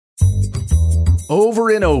Over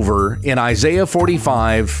and over in Isaiah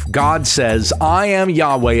 45, God says, I am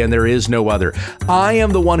Yahweh and there is no other. I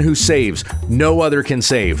am the one who saves. No other can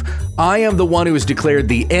save. I am the one who has declared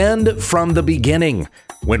the end from the beginning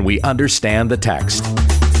when we understand the text.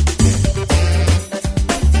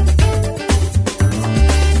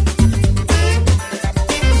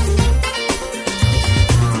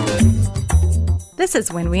 This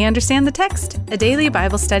is When We Understand the Text, a daily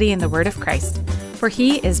Bible study in the Word of Christ. For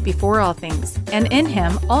He is before all things, and in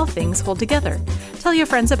Him all things hold together. Tell your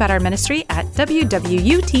friends about our ministry at WWUTT.com.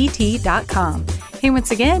 Hey,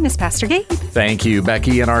 once again, it's Pastor Gabe. Thank you,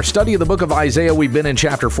 Becky. In our study of the book of Isaiah, we've been in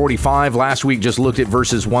chapter 45. Last week just looked at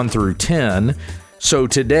verses 1 through 10. So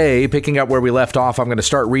today, picking up where we left off, I'm going to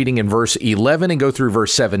start reading in verse 11 and go through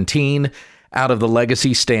verse 17 out of the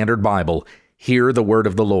Legacy Standard Bible. Hear the word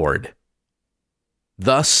of the Lord.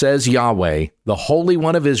 Thus says Yahweh, the Holy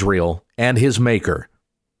One of Israel, and his Maker.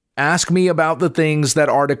 Ask me about the things that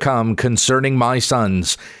are to come concerning my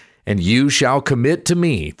sons, and you shall commit to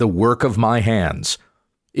me the work of my hands.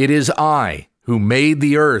 It is I who made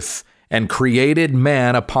the earth and created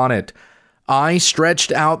man upon it. I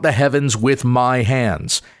stretched out the heavens with my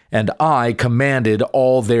hands, and I commanded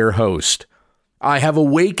all their host. I have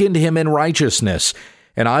awakened him in righteousness,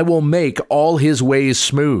 and I will make all his ways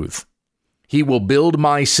smooth. He will build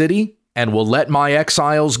my city and will let my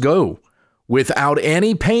exiles go without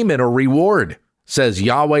any payment or reward, says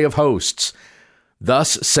Yahweh of hosts. Thus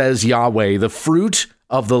says Yahweh, the fruit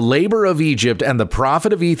of the labor of Egypt and the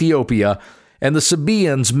prophet of Ethiopia and the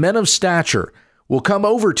Sabaeans, men of stature, will come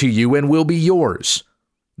over to you and will be yours.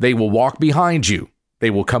 They will walk behind you. They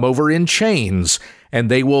will come over in chains,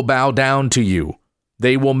 and they will bow down to you.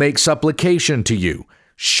 They will make supplication to you.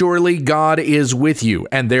 Surely God is with you,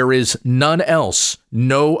 and there is none else,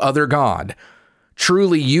 no other God.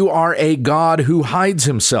 Truly you are a God who hides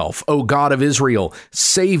himself, O God of Israel,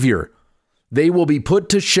 Savior. They will be put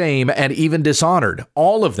to shame and even dishonored,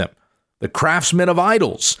 all of them. The craftsmen of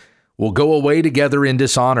idols will go away together in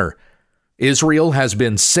dishonor. Israel has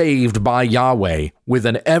been saved by Yahweh with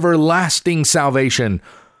an everlasting salvation.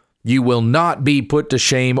 You will not be put to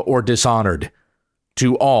shame or dishonored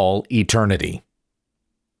to all eternity.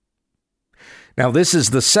 Now, this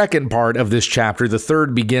is the second part of this chapter. The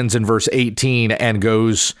third begins in verse 18 and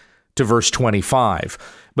goes to verse 25.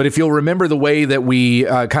 But if you'll remember the way that we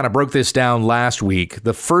kind of broke this down last week,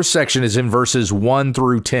 the first section is in verses 1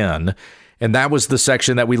 through 10, and that was the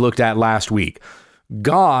section that we looked at last week.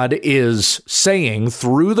 God is saying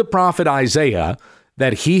through the prophet Isaiah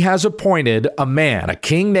that he has appointed a man, a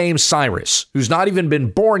king named Cyrus, who's not even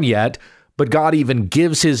been born yet, but God even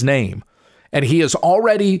gives his name. And he has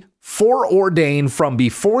already foreordained from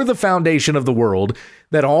before the foundation of the world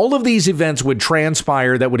that all of these events would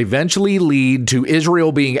transpire that would eventually lead to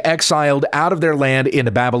Israel being exiled out of their land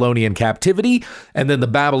into Babylonian captivity. And then the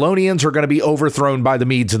Babylonians are going to be overthrown by the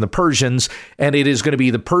Medes and the Persians. And it is going to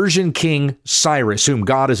be the Persian king Cyrus, whom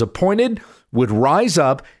God has appointed, would rise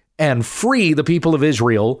up and free the people of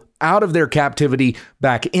Israel out of their captivity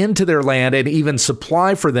back into their land and even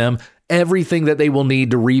supply for them everything that they will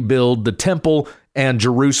need to rebuild the temple and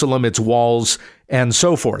Jerusalem, its walls, and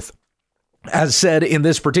so forth. As said in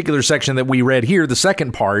this particular section that we read here, the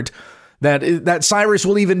second part, that Cyrus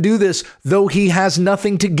will even do this, though he has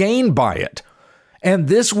nothing to gain by it. And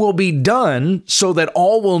this will be done so that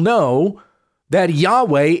all will know that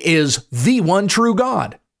Yahweh is the one true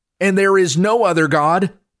God, and there is no other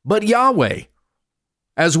God but Yahweh.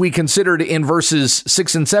 As we considered in verses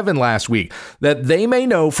 6 and 7 last week, that they may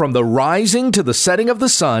know from the rising to the setting of the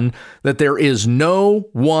sun that there is no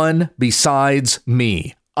one besides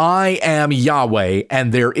me. I am Yahweh,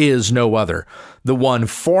 and there is no other, the one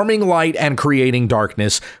forming light and creating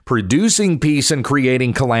darkness, producing peace and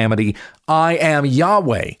creating calamity. I am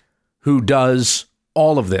Yahweh, who does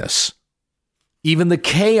all of this. Even the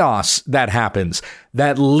chaos that happens,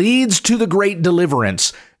 that leads to the great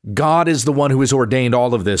deliverance, God is the one who has ordained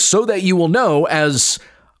all of this, so that you will know, as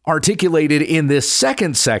articulated in this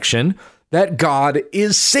second section, that God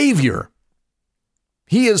is Savior.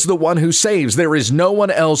 He is the one who saves. There is no one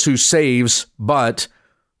else who saves but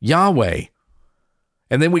Yahweh.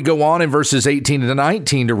 And then we go on in verses 18 to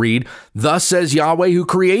 19 to read, Thus says Yahweh who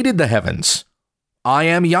created the heavens. I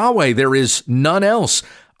am Yahweh, there is none else.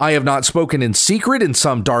 I have not spoken in secret in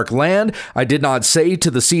some dark land. I did not say to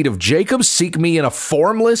the seed of Jacob, seek me in a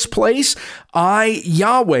formless place. I,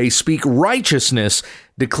 Yahweh, speak righteousness,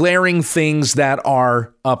 declaring things that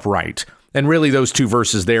are upright. And really those two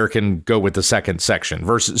verses there can go with the second section.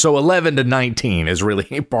 So 11 to 19 is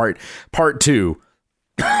really part 2.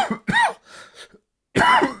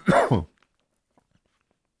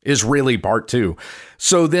 is really part 2.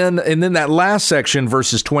 So then, and then that last section,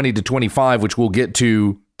 verses 20 to 25, which we'll get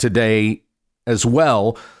to today as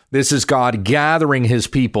well, this is God gathering his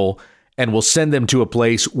people and will send them to a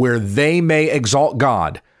place where they may exalt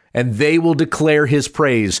God and they will declare his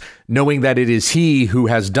praise, knowing that it is he who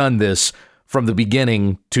has done this from the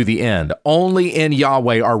beginning to the end. Only in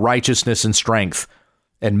Yahweh are righteousness and strength,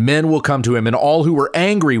 and men will come to him, and all who were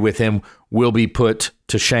angry with him will be put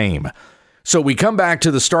to shame. So we come back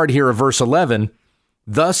to the start here of verse 11.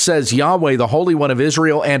 Thus says Yahweh, the Holy One of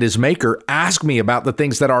Israel and his Maker, ask me about the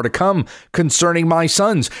things that are to come concerning my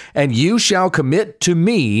sons, and you shall commit to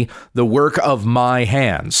me the work of my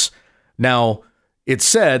hands. Now, it's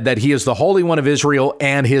said that he is the Holy One of Israel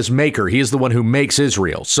and his Maker. He is the one who makes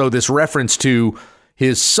Israel. So this reference to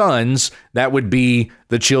his sons, that would be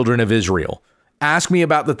the children of Israel. Ask me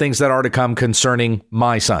about the things that are to come concerning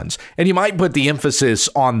my sons. And you might put the emphasis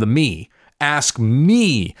on the me. Ask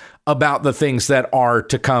me about the things that are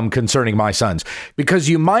to come concerning my sons. Because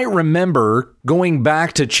you might remember going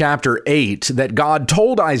back to chapter 8 that God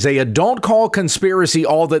told Isaiah, don't call conspiracy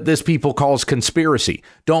all that this people calls conspiracy.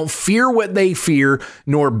 Don't fear what they fear,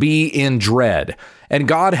 nor be in dread. And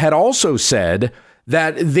God had also said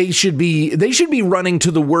that they should be running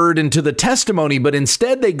to the word and to the testimony, but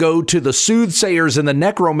instead they go to the soothsayers and the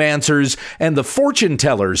necromancers and the fortune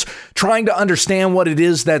tellers, trying to understand what it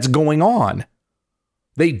is that's going on.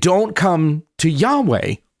 They don't come to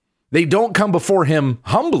Yahweh. They don't come before him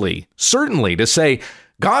humbly, certainly, to say,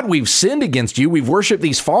 God, we've sinned against you. We've worshiped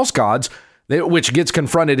these false gods, which gets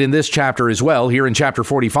confronted in this chapter as well, here in chapter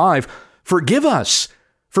 45. Forgive us.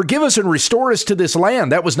 Forgive us and restore us to this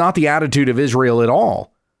land. That was not the attitude of Israel at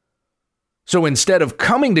all. So instead of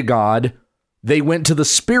coming to God, they went to the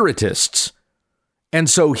spiritists. And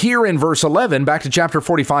so here in verse 11, back to chapter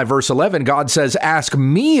 45, verse 11, God says, ask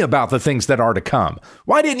me about the things that are to come.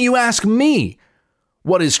 Why didn't you ask me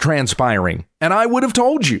what is transpiring? And I would have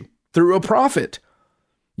told you through a prophet.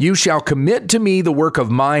 You shall commit to me the work of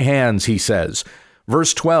my hands, he says.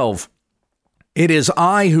 Verse 12, it is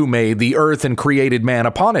I who made the earth and created man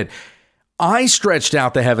upon it. I stretched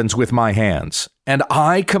out the heavens with my hands, and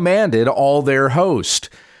I commanded all their host.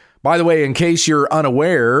 By the way, in case you're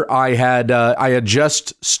unaware, I had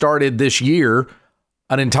just started this year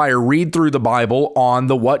an entire read through the Bible on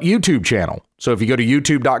the WWUTT YouTube channel. So if you go to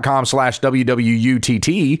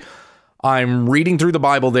youtube.com/WWUTT, I'm reading through the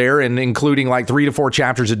Bible there and including like 3 to 4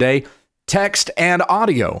 chapters a day, text and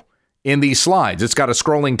audio in these slides. It's got a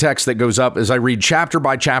scrolling text that goes up as I read chapter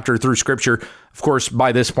by chapter through scripture. Of course,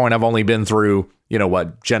 by this point, I've only been through,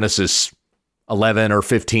 Genesis 11 or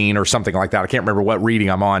 15 or something like that. I can't remember what reading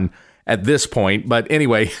I'm on at this point. But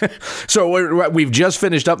anyway, so we've just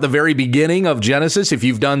finished up the very beginning of Genesis. If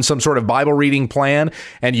you've done some sort of Bible reading plan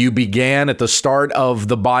and you began at the start of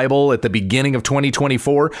the Bible at the beginning of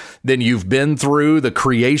 2024, then you've been through the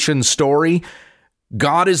creation story.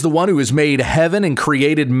 God is the one who has made heaven and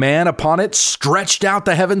created man upon it, stretched out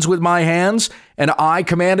the heavens with my hands, and I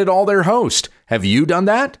commanded all their host. Have you done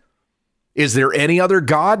that? Is there any other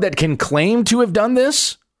God that can claim to have done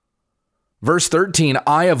this? Verse 13,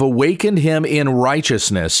 I have awakened him in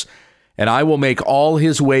righteousness, and I will make all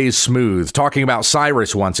his ways smooth. Talking about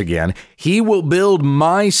Cyrus once again. He will build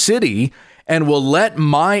my city and will let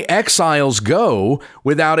my exiles go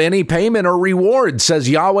without any payment or reward, says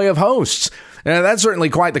Yahweh of hosts. And that's certainly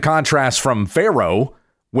quite the contrast from Pharaoh,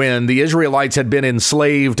 when the Israelites had been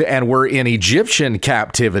enslaved and were in Egyptian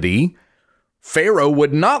captivity. Pharaoh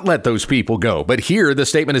would not let those people go. But here the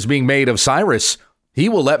statement is being made of Cyrus. He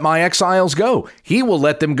will let my exiles go. He will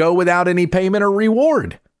let them go without any payment or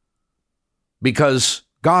reward. Because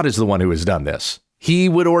God is the one who has done this. He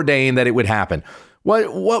would ordain that it would happen.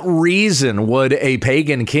 What reason would a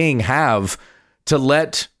pagan king have to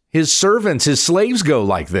let his servants, his slaves go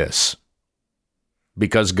like this?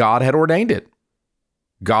 Because God had ordained it.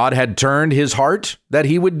 God had turned his heart that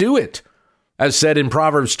he would do it. As said in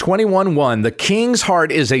Proverbs 21:1, the king's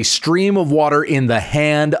heart is a stream of water in the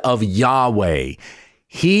hand of Yahweh.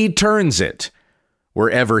 He turns it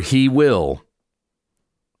wherever he will.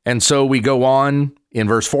 And so we go on in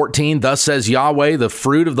verse 14, thus says Yahweh, the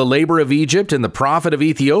fruit of the labor of Egypt and the profit of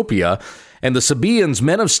Ethiopia, and the Sabaeans,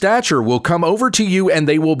 men of stature, will come over to you, and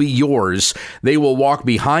they will be yours. They will walk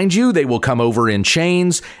behind you. They will come over in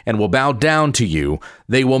chains and will bow down to you.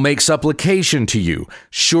 They will make supplication to you.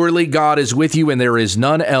 Surely God is with you, and there is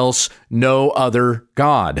none else, no other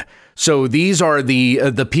God. So these are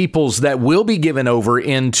the peoples that will be given over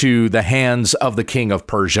into the hands of the king of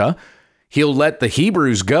Persia. He'll let the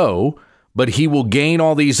Hebrews go, but he will gain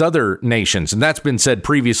all these other nations. And that's been said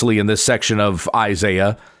previously in this section of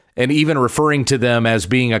Isaiah and even referring to them as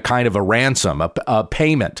being a kind of a ransom, a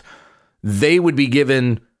payment. They would be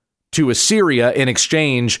given to Assyria in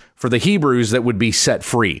exchange for the Hebrews that would be set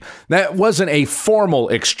free. That wasn't a formal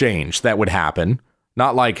exchange that would happen.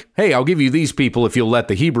 Not like, hey, I'll give you these people if you'll let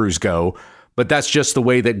the Hebrews go. But that's just the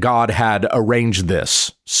way that God had arranged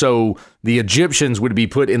this. So the Egyptians would be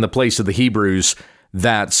put in the place of the Hebrews,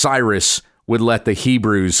 that Cyrus would let the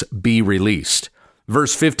Hebrews be released.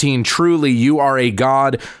 Verse 15, truly you are a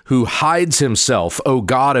God who hides himself, O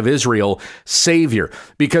God of Israel, Savior.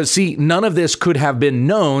 Because see, none of this could have been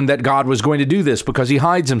known that God was going to do this because he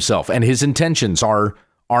hides himself and his intentions are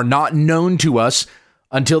not known to us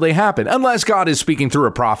until they happen, unless God is speaking through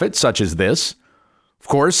a prophet such as this. Of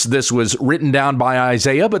course, this was written down by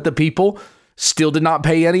Isaiah, but the people still did not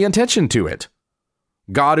pay any attention to it.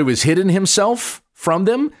 God, who has hidden himself from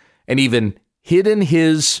them and even hidden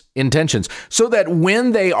his intentions, so that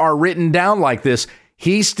when they are written down like this,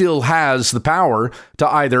 he still has the power to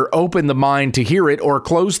either open the mind to hear it or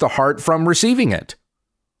close the heart from receiving it.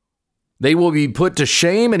 They will be put to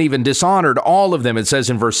shame and even dishonored, all of them. It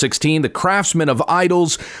says in verse 16, the craftsmen of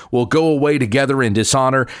idols will go away together in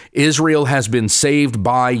dishonor. Israel has been saved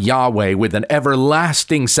by Yahweh with an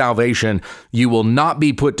everlasting salvation. You will not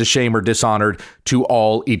be put to shame or dishonored to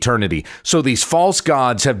all eternity. So these false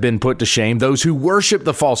gods have been put to shame. Those who worship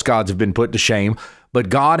the false gods have been put to shame. But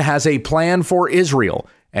God has a plan for Israel,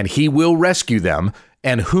 and he will rescue them.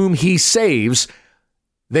 And whom he saves,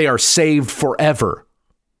 they are saved forever.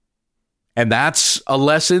 And that's a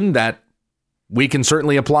lesson that we can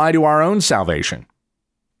certainly apply to our own salvation.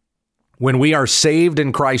 When we are saved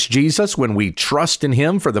in Christ Jesus, when we trust in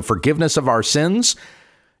him for the forgiveness of our sins,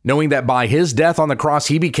 knowing that by his death on the cross,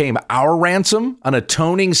 he became our ransom, an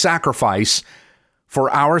atoning sacrifice for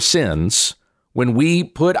our sins. When we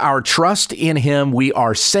put our trust in him, we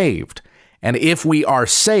are saved. And if we are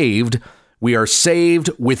saved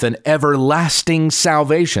with an everlasting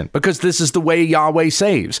salvation, because this is the way Yahweh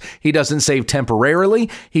saves. He doesn't save temporarily,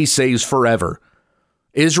 he saves forever.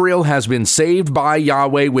 Israel has been saved by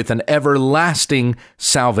Yahweh with an everlasting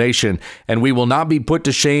salvation, and we will not be put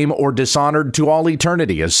to shame or dishonored to all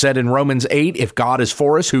eternity. As said in Romans 8, if God is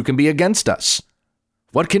for us, who can be against us?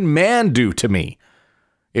 What can man do to me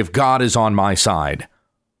if God is on my side?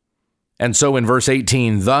 And so in verse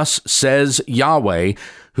 18, thus says Yahweh,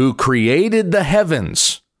 who created the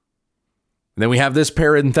heavens. And then we have this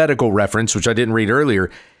parenthetical reference, which I didn't read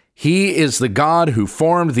earlier. He is the God who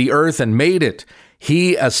formed the earth and made it.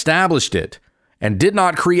 He established it and did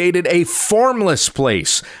not create it a formless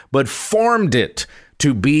place, but formed it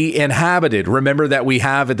to be inhabited. Remember that we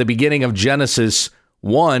have at the beginning of Genesis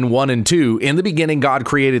 1 and 2, in the beginning, God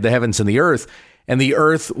created the heavens and the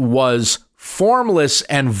earth was formless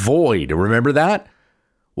and void. Remember that?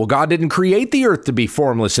 Well, God didn't create the earth to be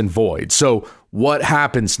formless and void. So what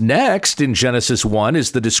happens next in Genesis 1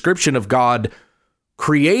 is the description of God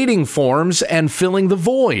creating forms and filling the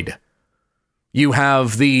void. You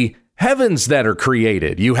have the heavens that are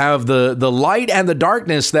created. You have the light and the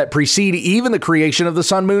darkness that precede even the creation of the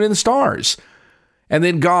sun, moon, and stars. And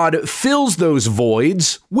then God fills those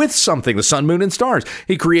voids with something, the sun, moon, and stars.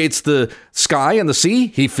 He creates the sky and the sea.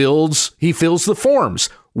 He fills the forms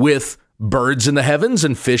with birds in the heavens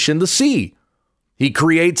and fish in the sea. He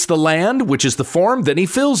creates the land, which is the form, then he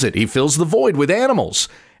fills it. He fills the void with animals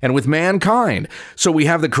and with mankind. So we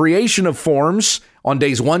have the creation of forms on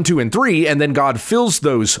days 1, 2, and 3, and then God fills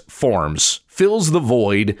those forms, fills the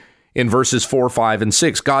void in verses 4, 5, and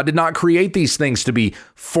 6. God did not create these things to be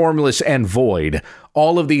formless and void.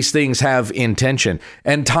 All of these things have intention,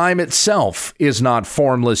 and time itself is not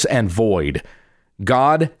formless and void.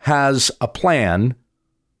 God has a plan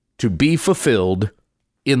to be fulfilled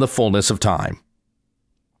in the fullness of time.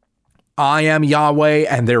 I am Yahweh,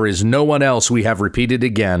 and there is no one else, we have repeated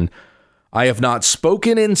again. I have not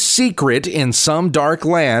spoken in secret in some dark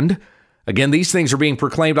land. Again, these things are being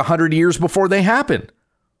proclaimed 100 years before they happen.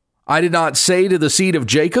 I did not say to the seed of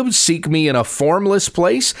Jacob, seek me in a formless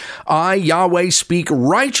place. I, Yahweh, speak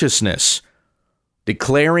righteousness,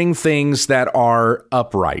 declaring things that are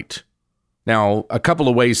upright. Now, a couple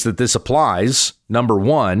of ways that this applies. Number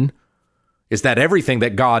one is that everything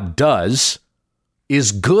that God does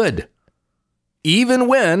is good. Even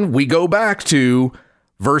when we go back to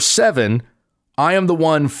verse 7, I am the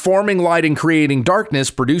one forming light and creating darkness,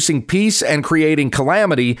 producing peace and creating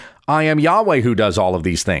calamity. I am Yahweh who does all of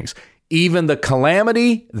these things. Even the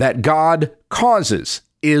calamity that God causes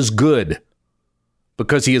is good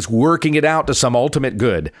because he is working it out to some ultimate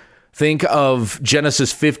good. Think of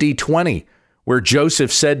Genesis 50:20, where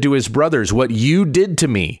Joseph said to his brothers, what you did to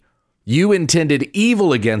me, you intended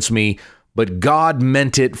evil against me, but God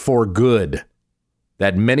meant it for good,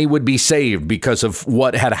 that many would be saved because of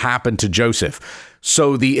what had happened to Joseph.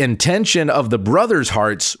 So the intention of the brothers'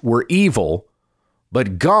 hearts were evil,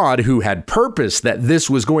 but God, who had purposed that this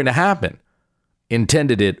was going to happen,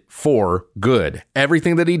 intended it for good.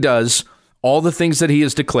 Everything that he does, all the things that he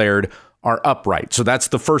has declared are upright. So that's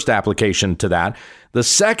the first application to that. The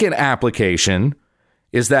second application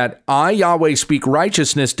is that I, Yahweh, speak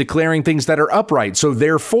righteousness, declaring things that are upright. So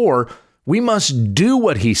therefore, we must do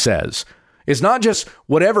what he says. It's not just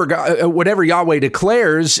whatever Yahweh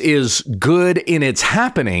declares is good in its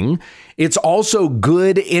happening. It's also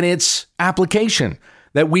good in its application,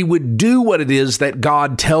 that we would do what it is that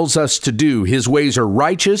God tells us to do. His ways are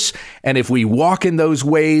righteous, and if we walk in those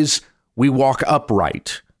ways, we walk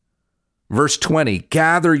upright. Verse 20,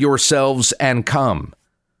 gather yourselves and come.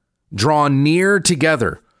 Draw near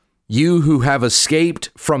together, you who have escaped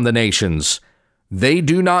from the nations. They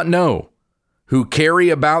do not know, who carry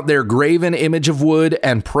about their graven image of wood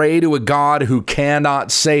and pray to a God who cannot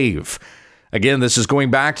save. Again, this is going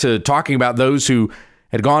back to talking about those who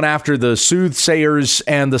had gone after the soothsayers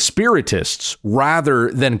and the spiritists rather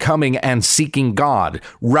than coming and seeking God,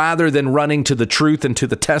 rather than running to the truth and to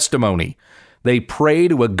the testimony. They pray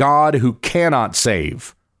to a God who cannot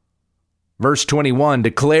save. Verse 21,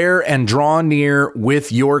 declare and draw near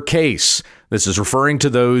with your case. This is referring to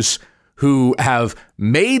those who have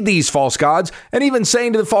made these false gods and even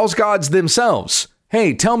saying to the false gods themselves,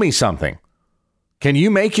 hey, tell me something. Can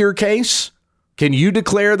you make your case? Can you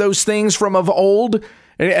declare those things from of old?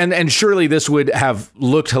 And surely this would have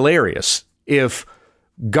looked hilarious if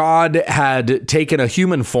God had taken a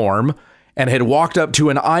human form and had walked up to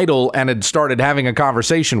an idol and had started having a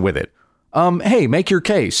conversation with it. Hey, make your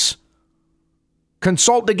case.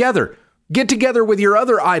 Consult together. Get together with your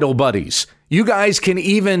other idol buddies. You guys can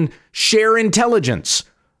even share intelligence.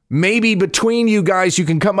 Maybe between you guys, you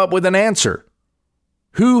can come up with an answer.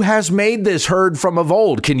 Who has made this heard from of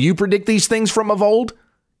old? Can you predict these things from of old?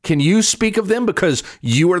 Can you speak of them because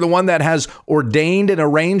you are the one that has ordained and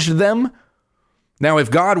arranged them? Now,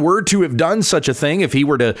 if God were to have done such a thing, if he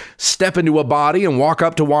were to step into a body and walk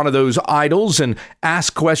up to one of those idols and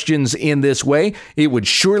ask questions in this way, it would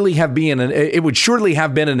surely have been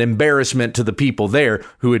an embarrassment to the people there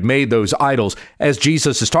who had made those idols. As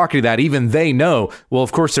Jesus is talking to that, even they know, well,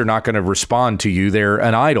 of course, they're not going to respond to you. They're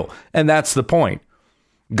an idol. And that's the point.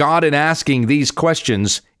 God, in asking these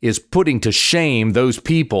questions, is putting to shame those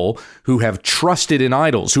people who have trusted in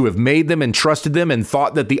idols, who have made them and trusted them and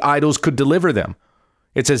thought that the idols could deliver them.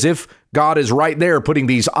 It's as if God is right there putting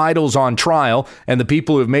these idols on trial, and the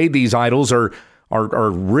people who have made these idols are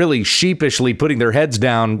really sheepishly putting their heads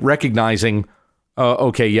down, recognizing,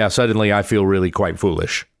 okay, yeah, suddenly I feel really quite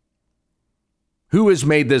foolish. Who has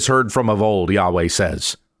made this heard from of old, Yahweh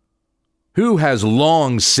says? Who has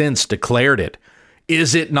long since declared it?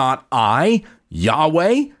 Is it not I,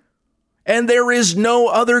 Yahweh? And there is no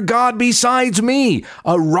other God besides me,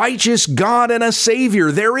 a righteous God and a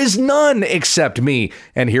Savior. There is none except me.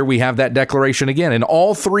 And here we have that declaration again. In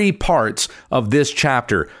all three parts of this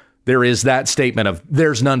chapter, there is that statement of,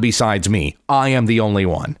 there's none besides me. I am the only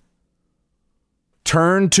one.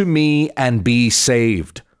 Turn to me and be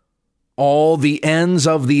saved, all the ends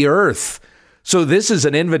of the earth. So this is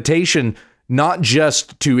an invitation not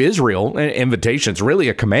just to Israel. Invitation's really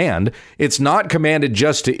a command. It's not commanded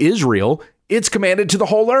just to Israel. It's commanded to the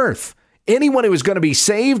whole earth. Anyone who is going to be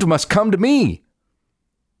saved must come to me.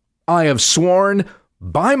 I have sworn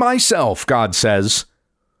by myself, God says,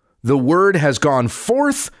 the word has gone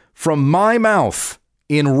forth from my mouth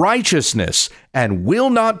in righteousness and will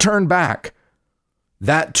not turn back,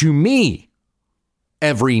 that to me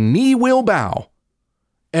every knee will bow,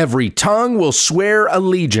 every tongue will swear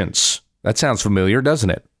allegiance. That sounds familiar,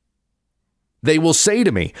 doesn't it? They will say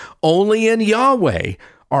to me, only in Yahweh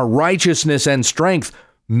are righteousness and strength.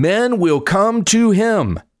 Men will come to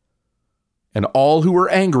him, and all who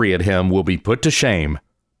are angry at him will be put to shame.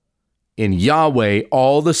 In Yahweh,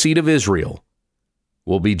 all the seed of Israel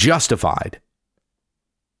will be justified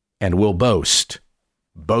and will boast.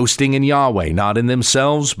 Boasting in Yahweh, not in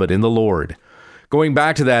themselves, but in the Lord. Going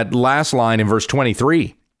back to that last line in verse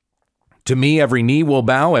 23. To me, every knee will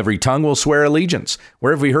bow, every tongue will swear allegiance.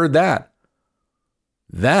 Where have we heard that?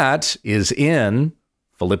 That is in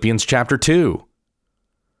Philippians chapter 2.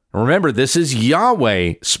 Remember, this is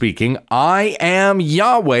Yahweh speaking. I am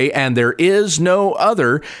Yahweh, and there is no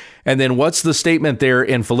other. And then what's the statement there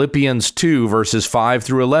in Philippians 2, verses 5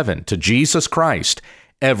 through 11? To Jesus Christ,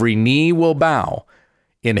 every knee will bow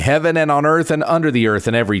in heaven and on earth and under the earth,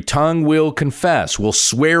 and every tongue will confess, will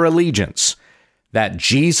swear allegiance, that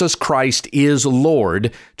Jesus Christ is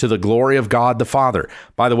Lord to the glory of God the Father.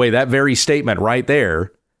 By the way, that very statement right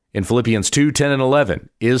there in Philippians 2, 10, and 11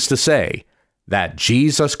 is to say that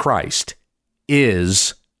Jesus Christ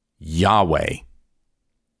is Yahweh.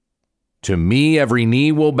 To me, every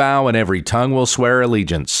knee will bow and every tongue will swear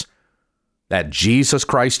allegiance. That Jesus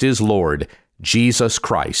Christ is Lord. Jesus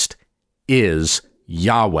Christ is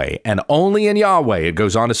Yahweh. And only in Yahweh, it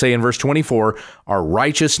goes on to say in verse 24, are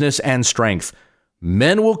righteousness and strength.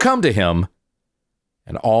 Men will come to him,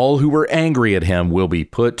 and all who were angry at him will be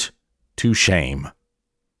put to shame.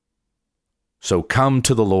 So come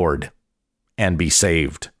to the Lord and be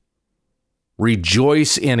saved.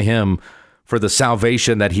 Rejoice in him for the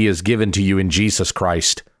salvation that he has given to you in Jesus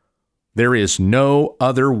Christ. There is no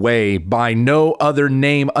other way, by no other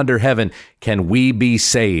name under heaven can we be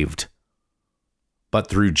saved, but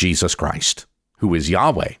through Jesus Christ, who is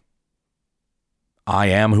Yahweh. I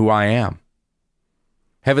am who I am.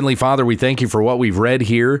 Heavenly Father, we thank you for what we've read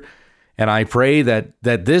here, and I pray that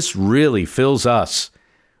this really fills us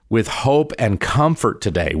with hope and comfort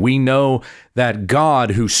today. We know that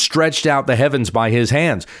God, who stretched out the heavens by his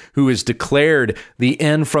hands, who has declared the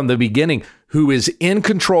end from the beginning, who is in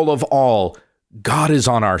control of all, God is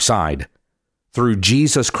on our side through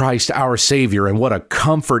Jesus Christ, our Savior. And what a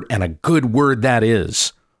comfort and a good word that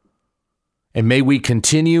is. And may we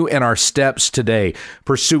continue in our steps today,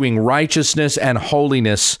 pursuing righteousness and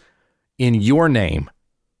holiness in your name,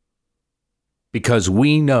 because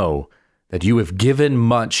we know that you have given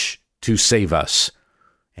much to save us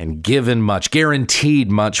and given much, guaranteed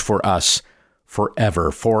much for us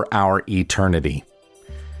forever, for our eternity.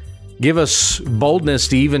 Give us boldness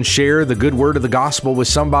to even share the good word of the gospel with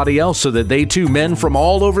somebody else so that they too, men from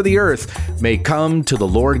all over the earth, may come to the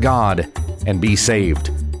Lord God and be saved.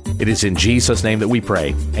 It is in Jesus' name that we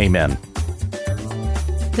pray. Amen.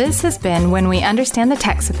 This has been When We Understand the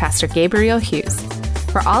Text with Pastor Gabriel Hughes.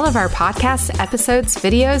 For all of our podcasts, episodes,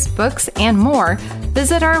 videos, books, and more,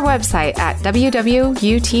 visit our website at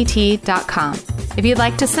WWUTT.com. If you'd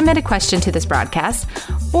like to submit a question to this broadcast,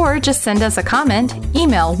 or just send us a comment,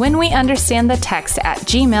 email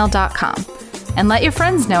whenweunderstandthetext@gmail.com. And let your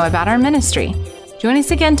friends know about our ministry. Join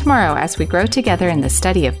us again tomorrow as we grow together in the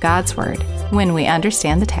study of God's Word, when we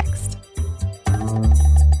understand the text.